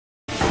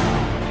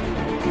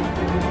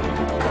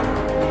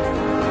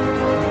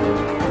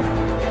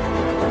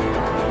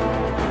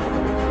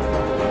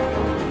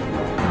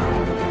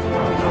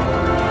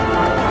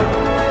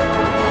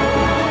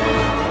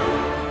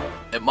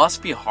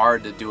must be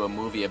hard to do a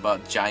movie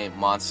about giant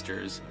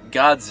monsters.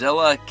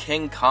 Godzilla,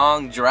 King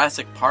Kong,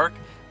 Jurassic Park,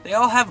 they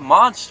all have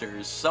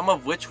monsters, some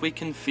of which we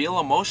can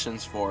feel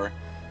emotions for.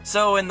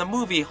 So in the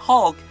movie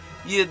Hulk,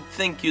 you'd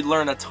think you'd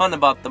learn a ton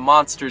about the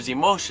monster's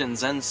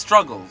emotions and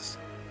struggles.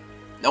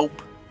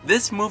 Nope.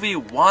 This movie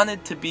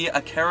wanted to be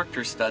a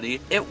character study.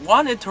 It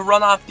wanted to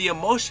run off the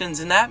emotions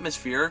and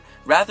atmosphere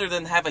rather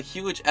than have a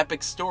huge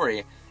epic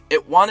story.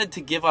 It wanted to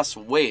give us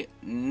weight,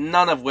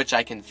 none of which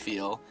I can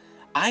feel.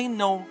 I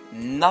know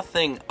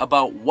nothing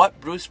about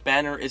what Bruce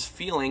Banner is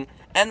feeling,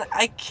 and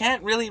I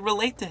can't really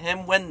relate to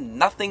him when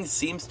nothing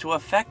seems to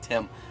affect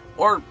him,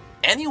 or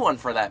anyone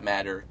for that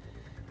matter.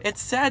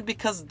 It's sad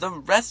because the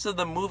rest of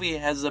the movie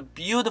has a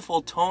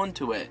beautiful tone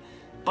to it,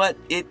 but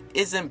it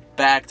isn't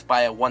backed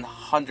by a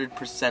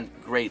 100%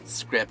 great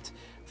script,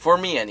 for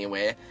me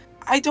anyway.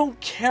 I don't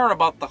care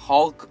about the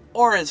Hulk,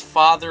 or his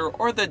father,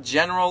 or the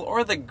general,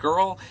 or the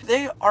girl.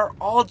 They are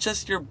all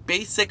just your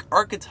basic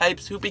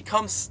archetypes who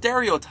become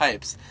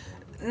stereotypes.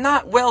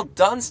 Not well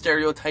done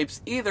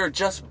stereotypes either,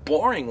 just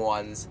boring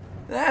ones.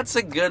 That's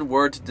a good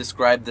word to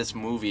describe this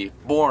movie,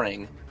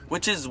 boring.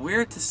 Which is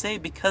weird to say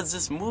because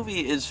this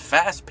movie is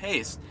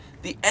fast-paced.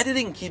 The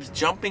editing keeps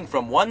jumping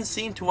from one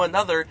scene to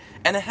another,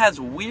 and it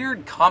has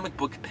weird comic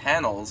book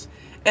panels.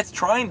 It's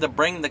trying to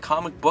bring the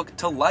comic book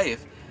to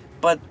life,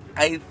 but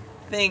I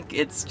think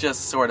it's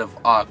just sort of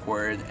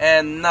awkward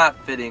and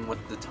not fitting with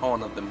the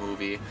tone of the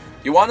movie.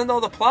 You want to know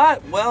the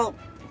plot? Well,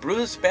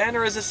 Bruce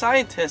Banner is a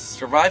scientist,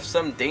 survives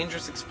some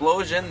dangerous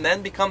explosion,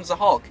 then becomes a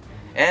Hulk.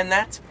 And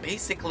that's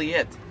basically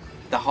it.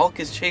 The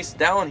Hulk is chased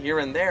down here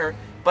and there,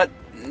 but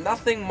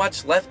nothing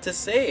much left to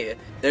say.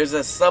 There's a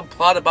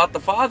subplot about the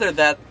father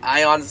that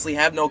I honestly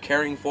have no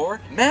caring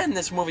for. Man,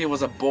 this movie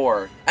was a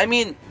bore. I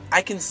mean,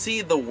 I can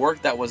see the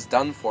work that was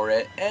done for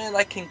it, and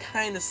I can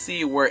kind of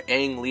see where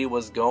Ang Lee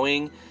was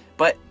going,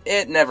 but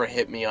it never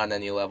hit me on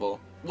any level.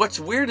 What's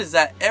weird is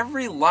that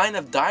every line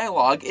of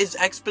dialogue is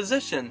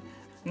exposition.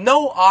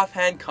 No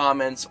offhand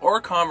comments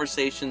or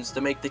conversations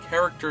to make the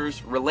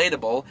characters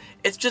relatable.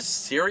 It's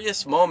just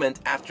serious moment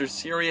after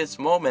serious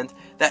moment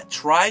that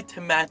tried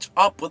to match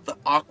up with the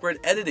awkward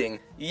editing.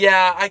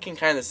 Yeah, I can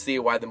kind of see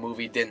why the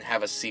movie didn't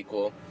have a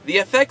sequel. The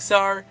effects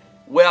are,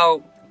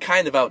 well,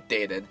 kind of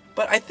outdated.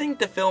 But I think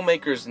the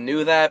filmmakers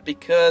knew that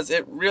because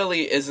it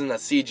really isn't a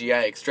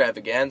CGI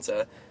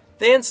extravaganza.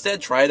 They instead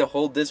try to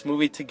hold this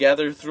movie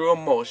together through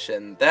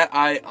emotion that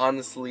I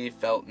honestly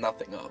felt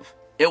nothing of.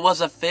 It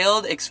was a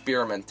failed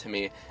experiment to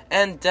me,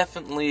 and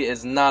definitely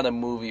is not a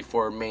movie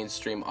for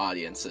mainstream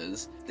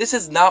audiences. This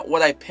is not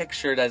what I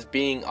pictured as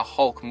being a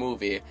Hulk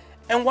movie,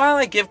 and while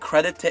I give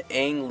credit to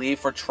Ang Lee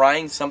for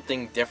trying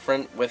something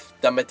different with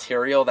the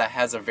material that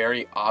has a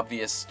very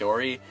obvious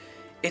story,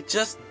 it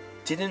just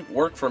didn't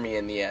work for me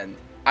in the end.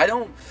 I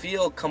don't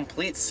feel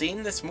complete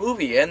seeing this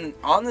movie, and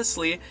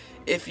honestly,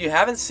 if you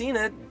haven't seen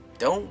it,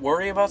 don't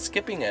worry about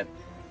skipping it.